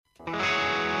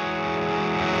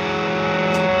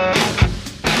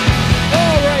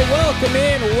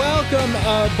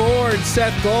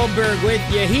Seth Goldberg with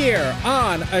you here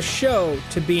on a show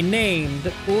to be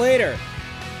named later.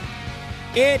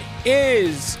 It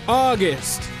is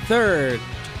August 3rd,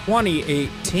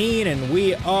 2018, and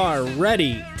we are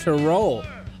ready to roll.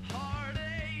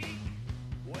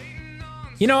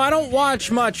 You know, I don't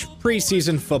watch much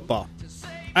preseason football.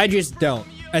 I just don't.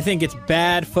 I think it's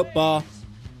bad football,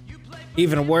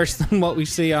 even worse than what we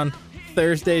see on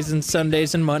Thursdays and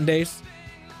Sundays and Mondays.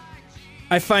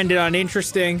 I find it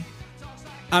uninteresting.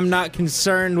 I'm not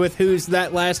concerned with who's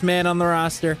that last man on the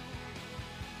roster.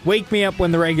 Wake me up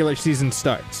when the regular season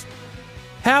starts.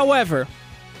 However,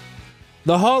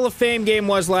 the Hall of Fame game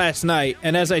was last night,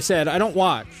 and as I said, I don't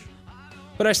watch,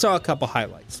 but I saw a couple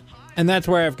highlights, and that's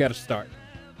where I've got to start.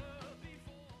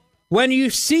 When you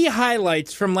see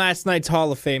highlights from last night's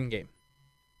Hall of Fame game,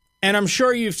 and I'm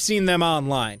sure you've seen them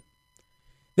online,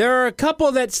 there are a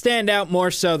couple that stand out more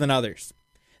so than others.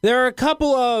 There are a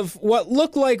couple of what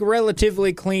look like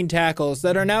relatively clean tackles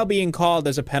that are now being called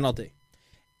as a penalty.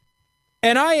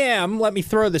 And let me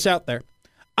throw this out there,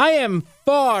 I am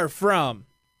far from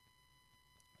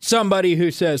somebody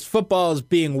who says football is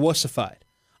being wussified.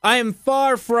 I am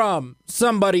far from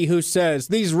somebody who says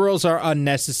these rules are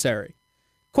unnecessary.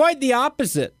 Quite the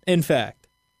opposite, in fact.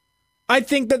 I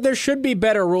think that there should be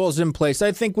better rules in place.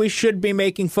 I think we should be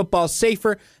making football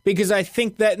safer because I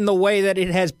think that in the way that it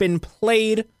has been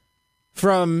played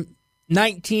from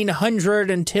 1900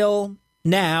 until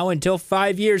now, until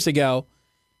 5 years ago,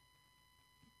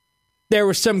 there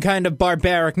was some kind of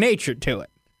barbaric nature to it,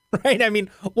 right? I mean,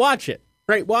 watch it,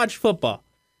 right? Watch football.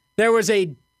 There was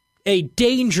a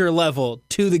danger level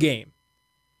to the game.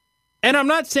 And I'm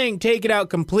not saying take it out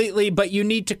completely, but you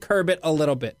need to curb it a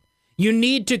little bit. You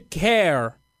need to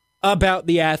care about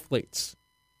the athletes.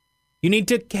 You need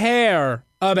to care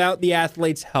about the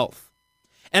athletes' health.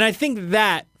 And I think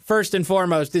that, first and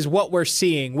foremost, is what we're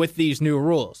seeing with these new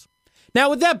rules.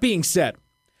 Now, with that being said,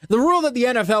 the rule that the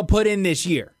NFL put in this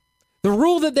year, the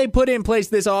rule that they put in place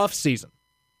this offseason,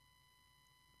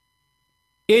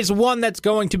 is one that's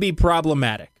going to be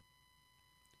problematic.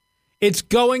 It's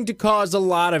going to cause a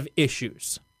lot of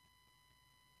issues.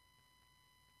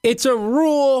 It's a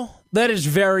rule that is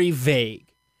very vague.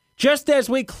 Just as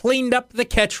we cleaned up the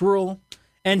catch rule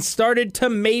and started to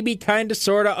maybe kind of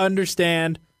sort of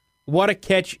understand what a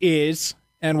catch is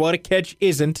and what a catch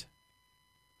isn't,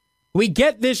 we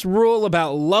get this rule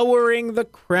about lowering the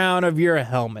crown of your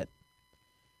helmet.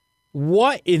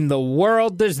 What in the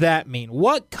world does that mean?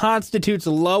 What constitutes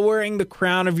lowering the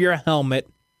crown of your helmet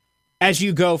as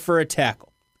you go for a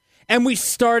tackle? And we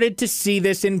started to see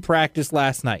this in practice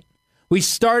last night. We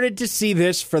started to see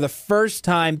this for the first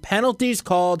time, penalties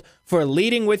called for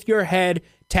leading with your head,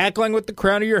 tackling with the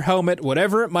crown of your helmet,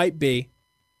 whatever it might be,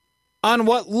 on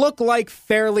what look like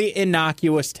fairly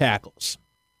innocuous tackles.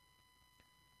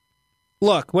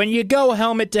 Look, when you go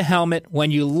helmet to helmet, when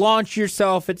you launch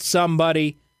yourself at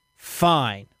somebody,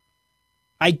 fine.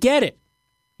 I get it.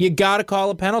 You got to call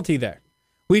a penalty there.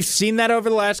 We've seen that over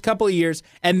the last couple of years,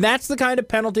 and that's the kind of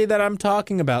penalty that I'm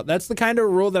talking about. That's the kind of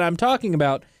rule that I'm talking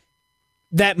about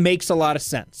that makes a lot of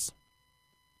sense.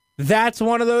 That's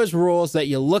one of those rules that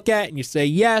you look at and you say,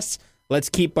 yes, let's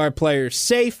keep our players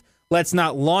safe. Let's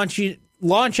not launch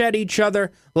at each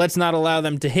other. Let's not allow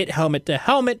them to hit helmet to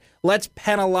helmet. Let's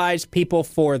penalize people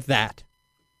for that.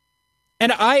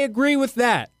 And I agree with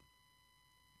that.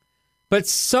 But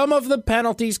some of the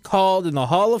penalties called in the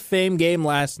Hall of Fame game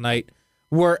last night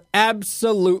were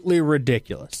absolutely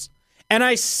ridiculous. And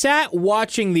I sat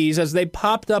watching these as they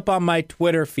popped up on my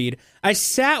Twitter feed. I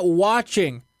sat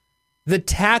watching the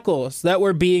tackles that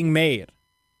were being made.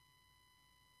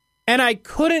 And I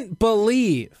couldn't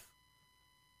believe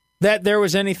that there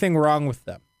was anything wrong with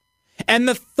them. And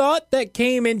the thought that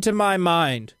came into my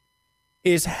mind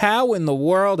is, how in the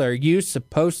world are you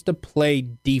supposed to play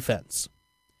defense?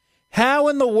 How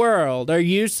in the world are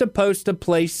you supposed to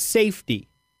play safety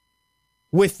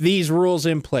with these rules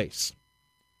in place?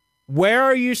 Where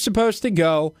are you supposed to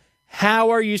go? How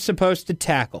are you supposed to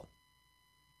tackle?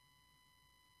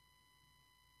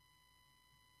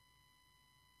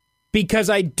 Because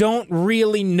I don't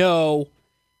really know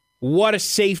what a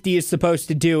safety is supposed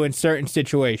to do in certain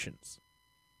situations.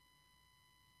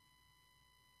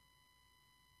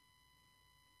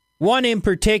 One in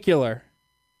particular,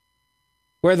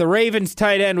 where the Ravens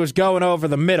tight end was going over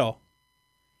the middle,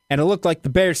 and it looked like the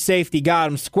Bears safety got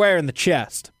him square in the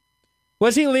chest.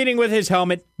 Was he leading with his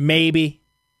helmet? Maybe.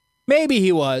 Maybe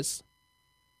he was.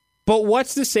 But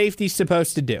what's the safety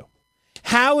supposed to do?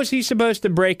 How is he supposed to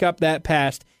break up that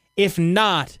pass if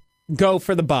not go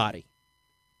for the body?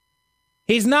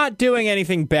 He's not doing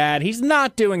anything bad. He's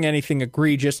not doing anything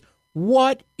egregious.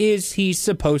 what is he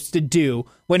supposed to do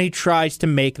when he tries to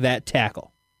make that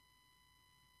tackle?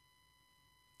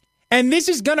 And this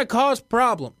is going to cause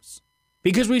problems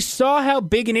because we saw how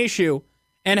big an issue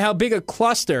and how big a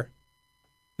cluster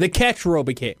the catch rule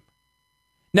became.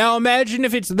 Now imagine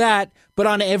if it's that, but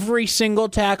on every single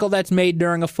tackle that's made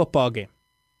during a football game.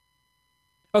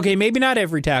 Okay, maybe not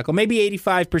every tackle, maybe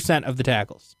 85% of the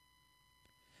tackles.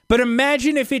 But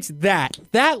imagine if it's that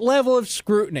level of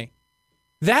scrutiny,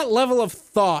 that level of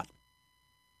thought,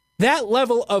 that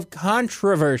level of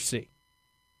controversy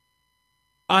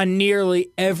on nearly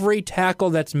every tackle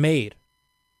that's made.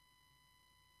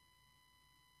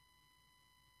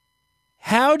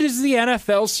 How does the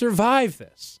NFL survive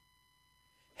this?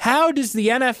 How does the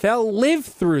NFL live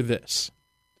through this?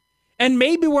 And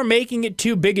maybe we're making it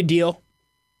too big a deal.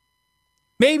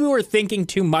 Maybe we're thinking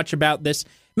too much about this.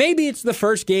 Maybe it's the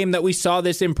first game that we saw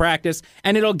this in practice,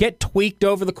 and it'll get tweaked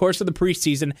over the course of the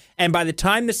preseason, and by the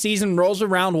time the season rolls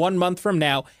around 1 month from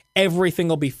now, everything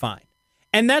will be fine.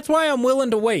 And that's why I'm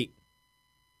willing to wait.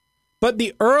 But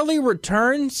the early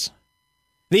returns,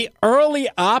 the early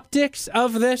optics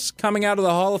of this coming out of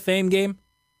the Hall of Fame game,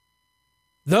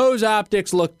 those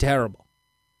optics looked terrible.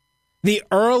 The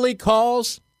early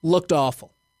calls looked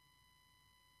awful.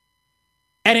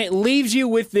 And it leaves you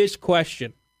with this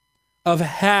question of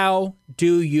how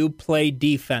do you play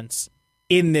defense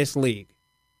in this league?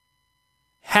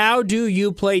 How do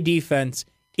you play defense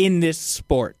in this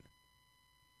sport,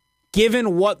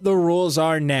 given what the rules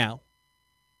are now?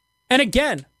 And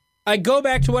again, I go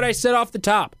back to what I said off the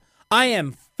top. I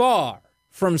am far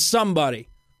from somebody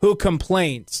who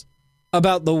complains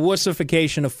about the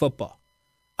wussification of football.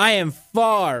 I am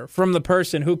far from the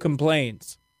person who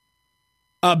complains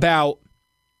about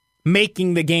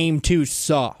making the game too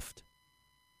soft.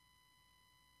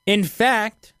 In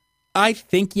fact, I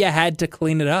think you had to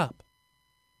clean it up.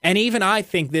 And even I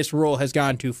think this rule has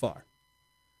gone too far.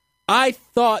 I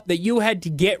thought that you had to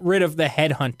get rid of the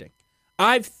headhunting.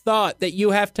 I've thought that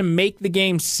you have to make the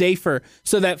game safer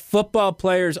so that football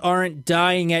players aren't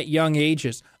dying at young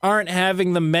ages, aren't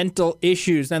having the mental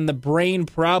issues and the brain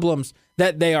problems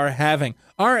that they are having,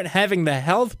 aren't having the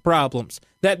health problems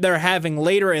that they're having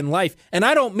later in life. And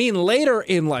I don't mean later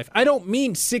in life. I don't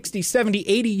mean 60, 70,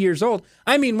 80 years old.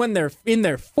 I mean when they're in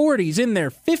their 40s, in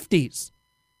their 50s,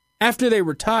 after they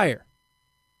retire.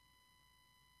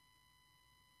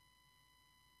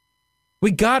 We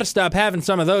got to stop having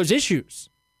some of those issues,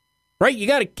 right? You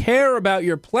got to care about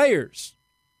your players.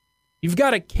 You've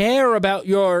got to care about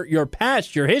your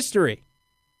past, your history.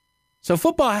 So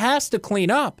football has to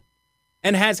clean up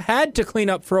and has had to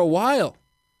clean up for a while.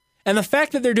 And the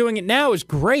fact that they're doing it now is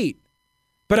great,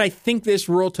 but I think this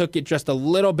rule took it just a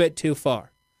little bit too far.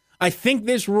 I think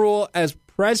this rule, as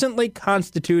presently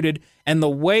constituted, and the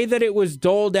way that it was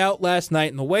doled out last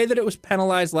night and the way that it was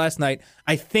penalized last night,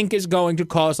 I think is going to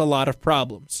cause a lot of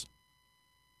problems.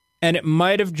 And it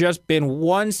might have just been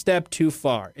one step too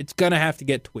far. It's going to have to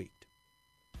get tweaked.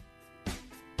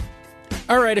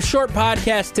 All right, a short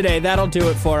podcast today. That'll do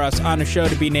it for us on a show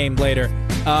to be named later.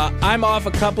 I'm off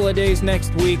a couple of days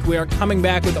next week. We are coming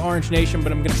back with Orange Nation,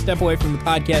 but I'm going to step away from the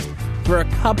podcast for a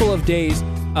couple of days.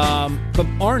 But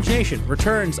Orange Nation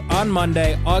returns on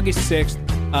Monday, August 6th.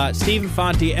 Stephen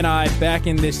Fonte and I back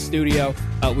in this studio.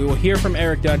 We will hear from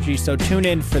Eric Dungy, so tune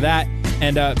in for that.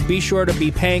 And be sure to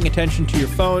be paying attention to your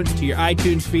phones, to your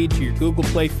iTunes feed, to your Google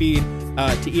Play feed,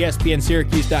 to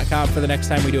ESPNSyracuse.com for the next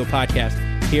time we do a podcast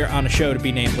here on a show to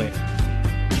be named later.